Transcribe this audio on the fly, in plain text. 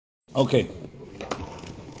Okay.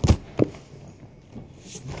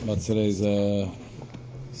 But today's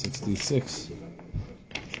 66.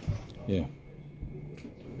 Yeah.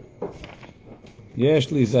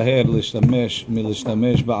 יש להיזהר להשתמש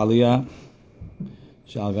מלהשתמש בעלייה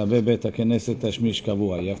שעל גבי בית הכנסת תשמיש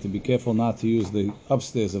קבוע. You have to be careful not to use the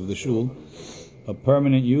upstairs of the shul a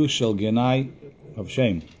permanent use של גנאי of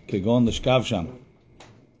shame כגון לשכב שם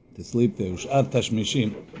to sleep there. ושאר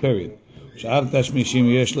תשמישים period. ושאר תשמישים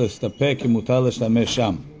יש להסתפק אם מותר להשתמש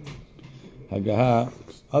שם. הגהה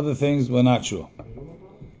other things we're not sure.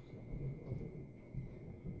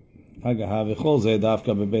 הגהה וכל זה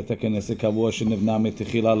דווקא בבית הכנסת קבוע שנבנה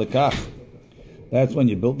מתחילה לכך. That's when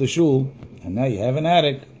you built the shul and now you have an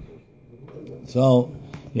attic. So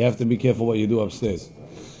you have to be careful what you do upstairs.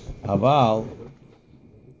 אבל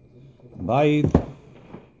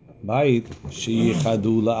בית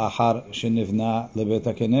שייחדו לאחר שנבנה לבית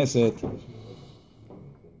הכנסת,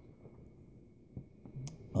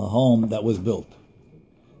 a home that was built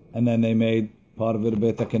and then they made part of it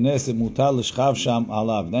בית הכנסת, מותר לשכב שם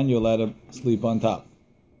עליו, then you let him sleep on top.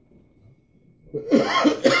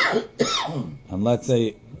 And let's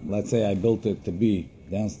say I built it to be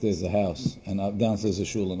downstairs a house and downstairs a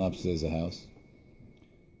shul and upstairs a house.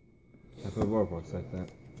 I've heard works like that.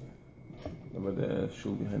 Remember the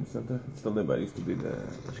shul behind the center? It's still there, but it used to be the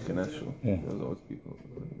Ashkenaz shul. Yeah. There was always people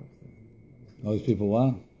living upstairs. Always people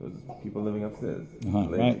what? There was people living upstairs.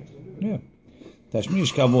 Right. Yeah.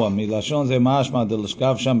 תשמיש קבוע, מלשון זה משמע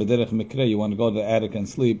דלשכב שם בדרך מקרה, you want to go to the attic and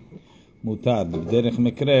sleep, מותר, בדרך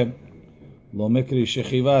מקרה, לא מקרי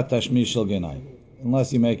שכיבה תשמיש של גנאי,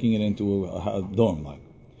 unless you're making it into a dorm like.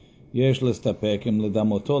 יש להסתפק אם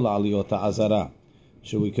לדמותו לעליות העזרה,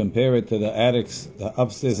 should we compare it to the attics, the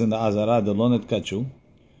upstairs in the עזרה, דלא נתקדשו,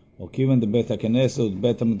 או כיוון דבית הכנסת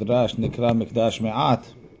ובית המדרש נקרא מקדש מעט,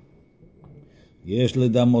 יש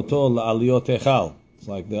לדמותו לעליות היכל. It's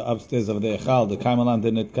like the upstairs of the Echal, the Kaimalan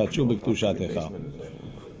didn't kachu b'kedushat Echal.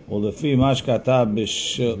 ולפי מה שכתב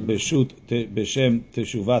בשם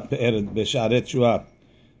תשובת פארת, בשערי תשועה,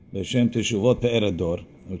 בשם תשובות פארת דור,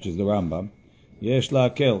 which is the Rambam, יש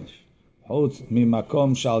להקל, חוץ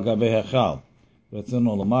ממקום שעל גבי היכל.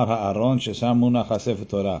 רצינו לומר הארון ששם מונח הספר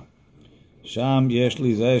תורה. שם יש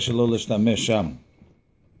להיזהר שלא להשתמש שם.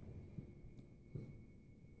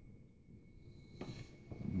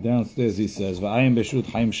 Downstairs he says, "V'ayim b'shut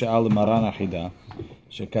Chaim she'al Maran Achida,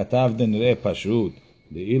 shekatav denrei pashut,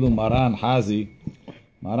 de'ilu Maran Hazi."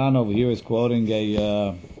 Maran over here is quoting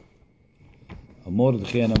a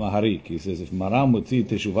Mordechai and a Maharik. He says, if Maran would see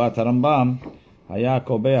Teshuvat HaRambam, haya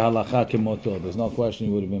kobeh halacha kemoto. There's no question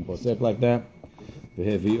he would have been posek like that.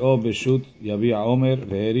 V'hevi'o b'shut yavi' Omer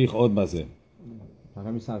v'herich od bazeh.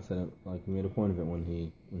 How said it, like he made a point of it when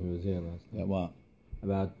he was here last time. Yeah, what?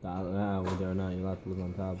 About whether or not you're allowed to live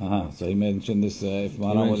on top. So he mentioned this, if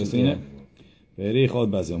Maran would have seen it. והריח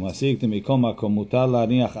עוד בזה, ומסיק מכל מקום מותר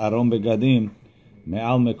להניח ארון בגדים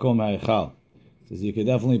מעל מקום ההיכל. So you could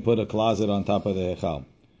definitely put a closet on top of the היכל.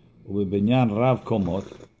 ובבניין רב קומות,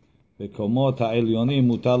 בקומות העליונים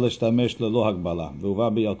מותר להשתמש ללא הגבלה. והובא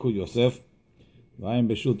בילקוט יוסף, והאם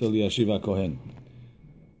בשו"ת אלישיב הכהן.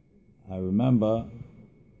 I remember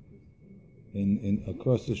in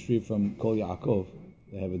across the street from Kol Yaakov,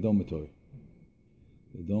 they have a dormitory.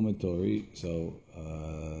 The dormitory, so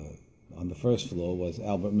on the first floor was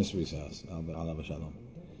Albert Misri's house, Albert Alav Shalom.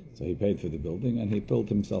 So he paid for the building and he built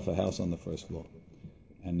himself a house on the first floor.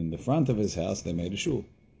 And in the front of his house, they made a shul.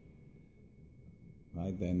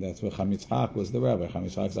 Right? Then that's where Chaim Yitzchak was the rabbi. Chaim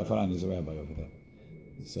Yitzchak Zafaran is the rabbi over there.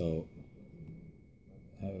 So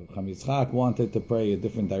Chaim Yitzchak wanted to pray a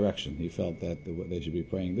different direction. He felt that they should be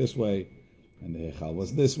praying this way and the Heichal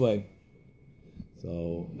was this way.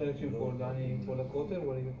 So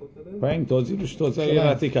praying towards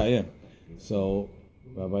Yerushalayim, yeah. So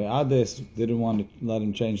Rabbi Ades didn't want to let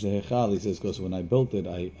him change the Heichal. He says, because when I built it,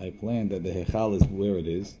 I planned that the Heichal is where it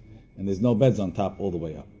is, and there's no beds on top all the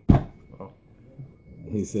way up. Oh.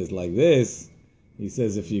 He says, like this, he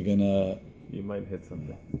says, if you're gonna... You might hit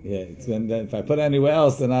something. Yeah, if I put it anywhere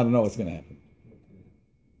else, then I don't know what's gonna happen.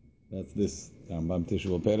 That's this Rambam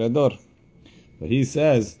Tishu Perador. But he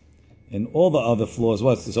says, in all the other floors,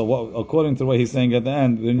 according to what he's saying at the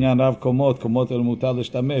end, Binyan Rav Komot El Mutar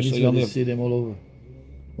L'Shtamesh. So you only see them all over.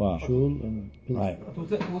 Wow. Shul and Right. Who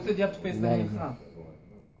said you have to face the Heichal?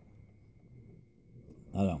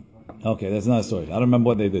 I don't know. Okay, that's another story. I don't remember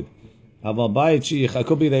what they did. Aval Bayit Shi,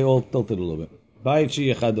 could be they all tilted a little bit. Bayit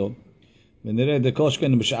Shi Yechado. ונראה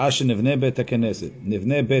דקושכן בשעה שנבנה בית הכנסת.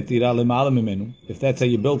 נבנה בית דירה למעלה ממנו. If that's how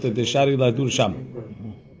you built it, דשארי לדור שם.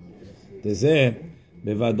 דזה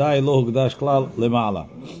בוודאי לא הוקדש כלל למעלה.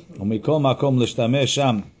 ומכל מקום להשתמש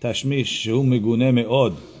שם תשמיש שהוא מגונה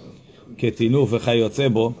מאוד, כתינוף וכיוצא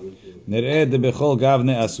בו, נראה דבכל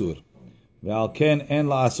גבנה אסור. ועל כן אין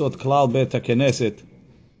לעשות כלל בית הכנסת,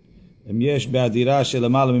 אם יש באדירה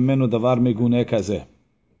שלמעלה ממנו דבר מגונה כזה.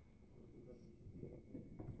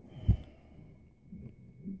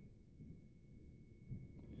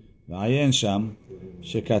 ועיין שם,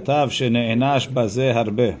 שכתב שנענש בזה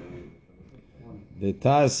הרבה. The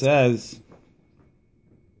Taz says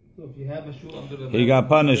So if you have a shoe under the he got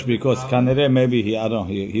punished because kanere maybe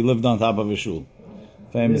he lived on top of a shul.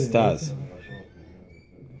 Famous Taz.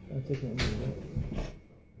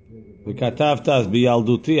 וכתב תז,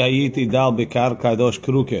 בילדותי הייתי דל בקר קדוש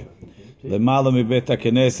קרוקה, למעלה מבית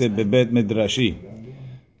הכנסת בבית מדרשי,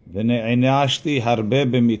 ונענשתי הרבה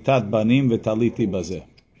במיטת בנים ותליתי בזה.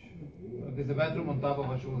 Is the bedroom on top of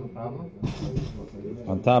a shoe a problem?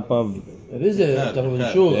 On top of It is a top of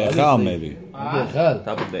the shul. the Echal maybe. Echal.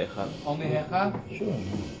 Top of the Echal. Only Hechal? Sure.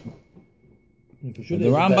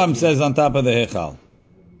 The Rambam says on top of the Hechal.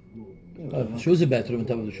 Shul is a bathroom on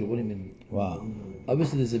top of the shul. What do you mean? Wow.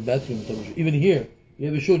 Obviously, there's a bathroom on top of the shul. Even here, you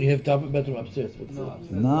have a shul and you have top bathroom upstairs.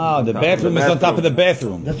 No, the bathroom is on top of the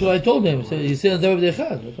bathroom. That's what I told him. He said on top of the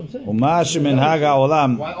Echal. That's what I'm saying. ומה שמנהג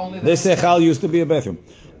העולם, this Echal used to be a bathroom.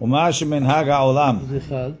 ומה שמנהג העולם,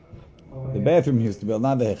 Echal. the bathroom used to be,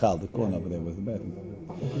 not the Hechal, the corner over there was the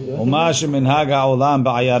bathroom. ומה שמנהג העולם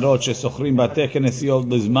בעיירות ששוכרים בתי כנסיות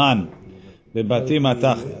לזמן בבתים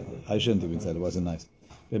התחתיים, I shouldn't even say it, wasn't nice.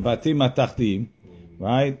 בבתים התחתיים,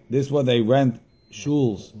 right? This is what they rent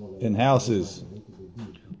shuls in houses.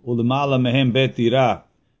 ולמעלה מהם בית דירה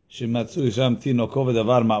שמצוי שם תינוקו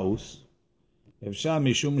ודבר מאוס. אפשר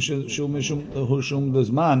משום שום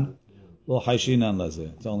לזמן לא חיישינן לזה.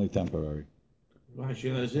 It's only temporary.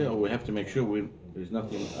 We have to make sure there's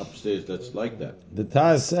nothing upstairs that's like that. The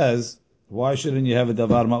Taz says, why shouldn't you have a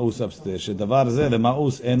davar ma'us upstairs? שדבר זה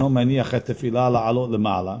למאוס אינו מניח את תפילה לעלות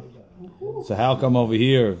למעלה. So how come over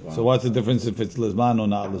here? So what's the difference if it's lizman or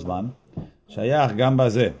not lizman? שייך גם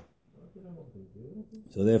בזה.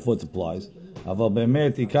 So therefore it applies. אבל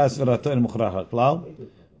באמת עיקר סברתו אין מוכרח הכלל.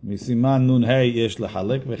 מסימן נון ה' יש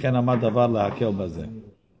לחלק, וכן עמד דבר להקל בזה.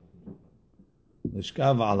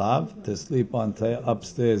 לשכב עליו, to sleep on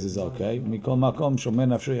upstairs is okay. מכל מקום שומר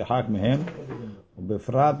נפשו יחק מהם,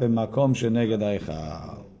 ובפרט במקום שנגד ההיכל.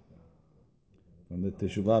 From the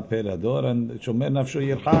Teshuvah Perador, and שומר נפשו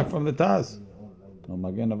ירחק from the Taz. No,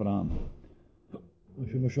 Magen Avraham.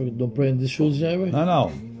 Don't pray in these shuls, Jair?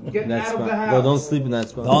 No. Get out of the No, house. don't sleep in that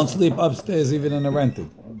spot. Don't sleep upstairs even in a rented.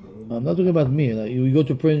 I'm not talking about me. Like, you go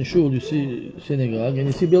to pray in shul, you see synagogue, and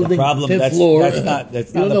you see building problem, 10th that's floor. not you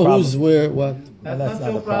the don't know problem. who's where, what. That's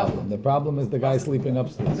not the problem. The problem is the guy sleeping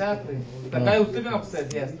upstairs. Exactly. The guy who's living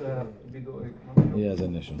upstairs, he has to be doing. He has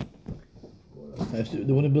an issue.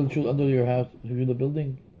 They want to build shul under your house. Have you the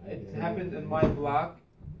building? It happened in my block.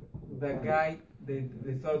 The guy, they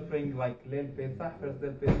started praying like Leil Pesach, first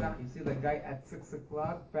Leil Pesach. You see the guy at 6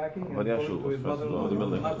 o'clock packing and But yeah, going sure, to his first mother-in-law. floor, the He will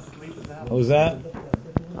building. not sleep in the house. Who's that?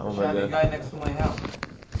 Oh my Shani God. guy next to my house.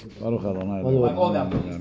 Baruch Adonai. By the way, Like all that.